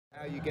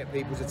How you get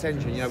people's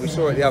attention. You know, we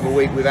saw it the other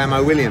week with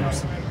Ammo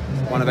Williams,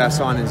 one of our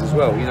signings as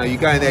well. You know, you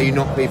go in there, you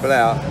knock people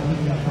out,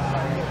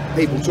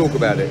 people talk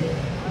about it.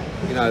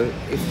 You know,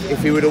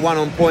 if he would have won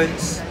on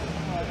points,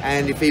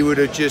 and if he would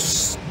have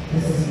just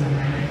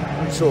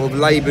sort of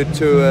laboured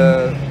to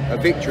a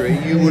victory,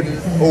 you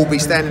wouldn't all be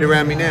standing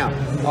around me now,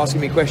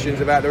 asking me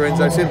questions about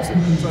Lorenzo Simpson.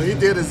 So he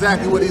did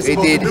exactly what he's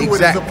supposed to do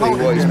with his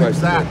opponent. What he's supposed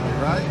to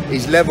do. Right?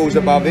 His level's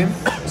above him,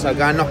 so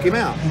go and knock him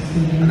out.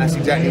 And that's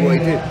exactly what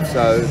he did.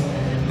 So,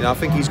 you know, I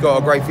think he's got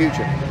a great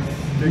future.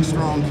 Big,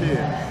 strong kid.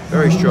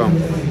 Very strong.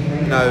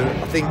 You know,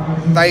 I think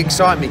they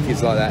excite me,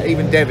 kids like that.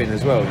 Even Devin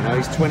as well. You know,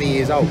 he's 20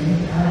 years old.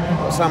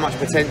 Got so much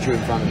potential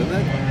in front of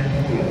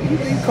him. You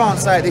can't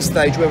say at this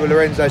stage whether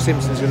Lorenzo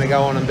Simpson's going to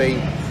go on and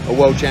be a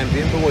world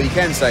champion, but what you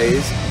can say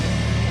is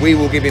we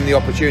will give him the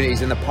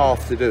opportunities and the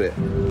path to do it.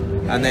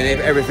 And then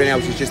if everything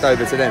else is just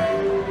over to them.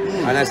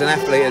 And as an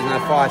athlete and a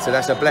fighter,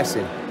 that's a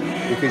blessing,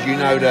 because you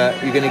know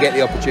that you're going to get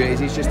the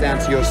opportunities. It's just down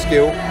to your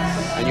skill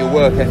and your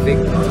work ethic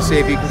to see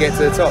if you can get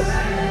to the top.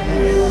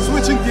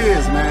 Switching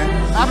gears, man.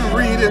 I've been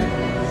reading,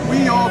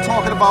 we all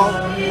talking about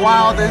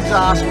Wilder and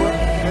Joshua,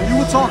 and you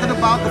were talking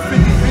about the 50-50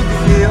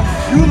 deal.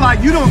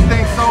 You don't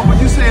think so,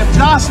 but you say if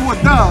Joshua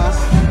does.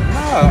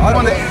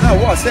 No,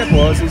 what I said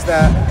is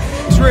that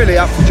it's really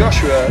up to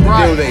Joshua, the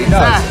deal that he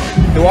does.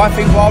 Exactly. Do I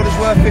think Wilder's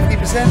worth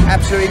 50%?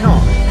 Absolutely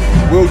not.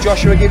 Will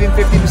Joshua give him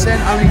 50%?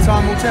 Only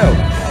time will tell.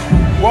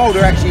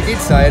 Wilder actually did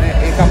say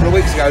a couple of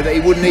weeks ago that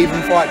he wouldn't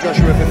even fight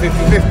Joshua for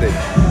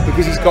 50-50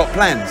 because he's got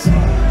plans.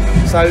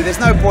 So there's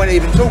no point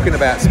even talking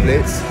about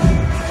splits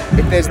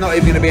if there's not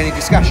even going to be any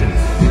discussion.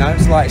 You know,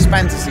 it's like it's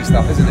fantasy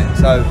stuff, isn't it?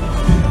 So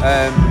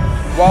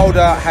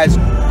Wilder has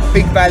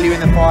big value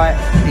in the fight.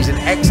 He's an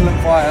excellent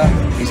fighter.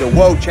 He's a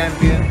world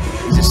champion.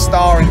 He's a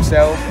star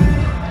himself.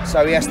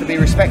 So he has to be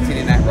respected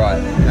in that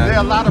right. You know? There's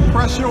a lot of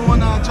pressure on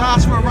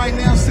Joshua right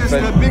now since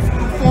the big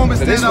performance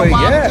this week.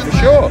 Yeah, for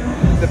sure.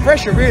 The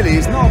pressure really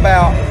is not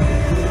about,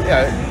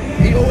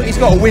 you know, he's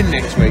got to win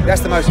next week.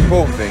 That's the most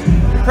important thing.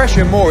 The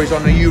pressure more is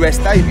on the US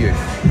debut.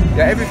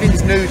 Yeah,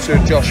 everything's new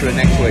to Joshua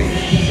next week.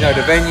 You know,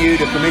 the venue,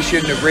 the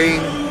commission, the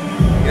ring,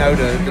 you know,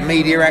 the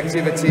media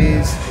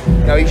activities.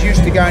 You know, he's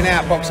used to going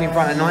out boxing in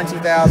front of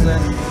 90,000,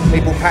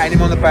 people patting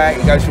him on the back.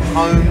 He goes from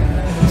home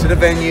to the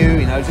venue,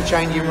 he knows the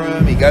changing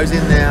room, he goes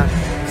in there.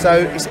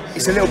 So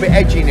it's a little bit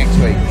edgy next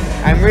week.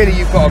 And really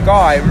you've got a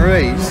guy in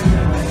Ruiz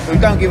who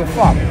don't give a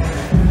fuck.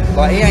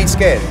 Like, he ain't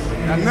scared.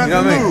 And you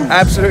know what I mean?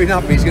 Absolutely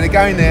nothing. He's going to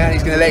go in there and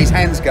he's going to let his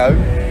hands go.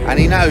 And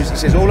he knows, he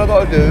says, all I've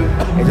got to do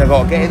is I've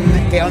got to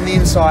get on the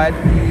inside,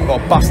 I've got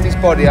to bust his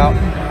body up,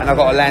 and I've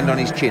got to land on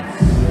his chin.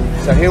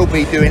 So he'll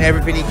be doing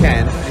everything he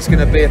can. It's going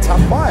to be a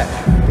tough fight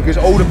because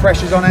all the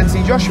pressure's on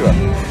Anthony Joshua.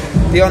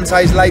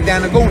 Deontay's laid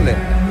down the gauntlet.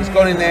 He's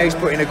gone in there, he's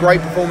put in a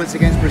great performance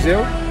against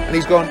Breazeale, and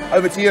he's gone,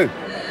 over to you.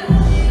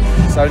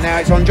 So now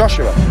it's on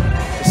Joshua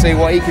to see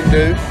what he can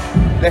do.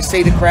 Let's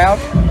see the crowd.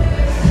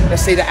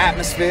 Let's see the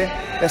atmosphere.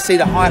 Let's see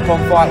the hype on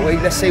fight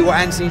week. Let's see what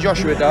Anthony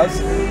Joshua does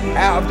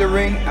out of the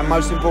ring, and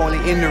most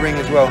importantly in the ring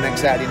as well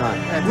next Saturday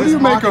night. What do you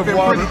make of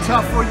Wilder? Been pretty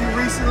tough for you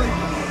recently?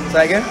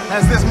 Say again?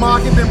 Has this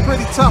market been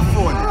pretty tough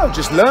for you? Oh,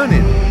 just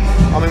learning.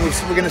 I mean,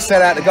 we're going to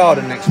set out the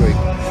garden next week.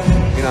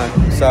 You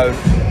know, so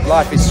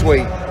life is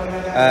sweet.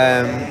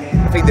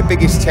 I think the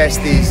biggest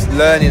test is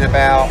learning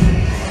about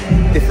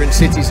different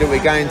cities that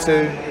we're going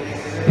to.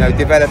 You know,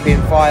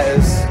 developing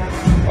fighters.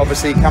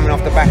 Obviously, coming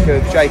off the back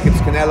of Jacobs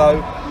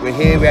Canelo, we're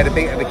here. We had a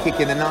bit of a kick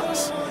in the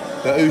nuts,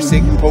 but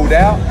Usyk pulled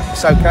out.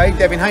 It's okay.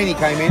 Devin Haney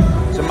came in.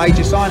 It's a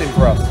major signing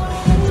for us.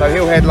 So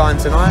he'll headline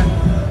tonight.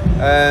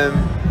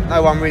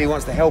 No one really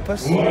wants to help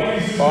us,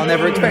 but I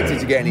never expected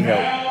to get any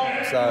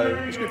help.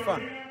 So it's good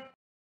fun.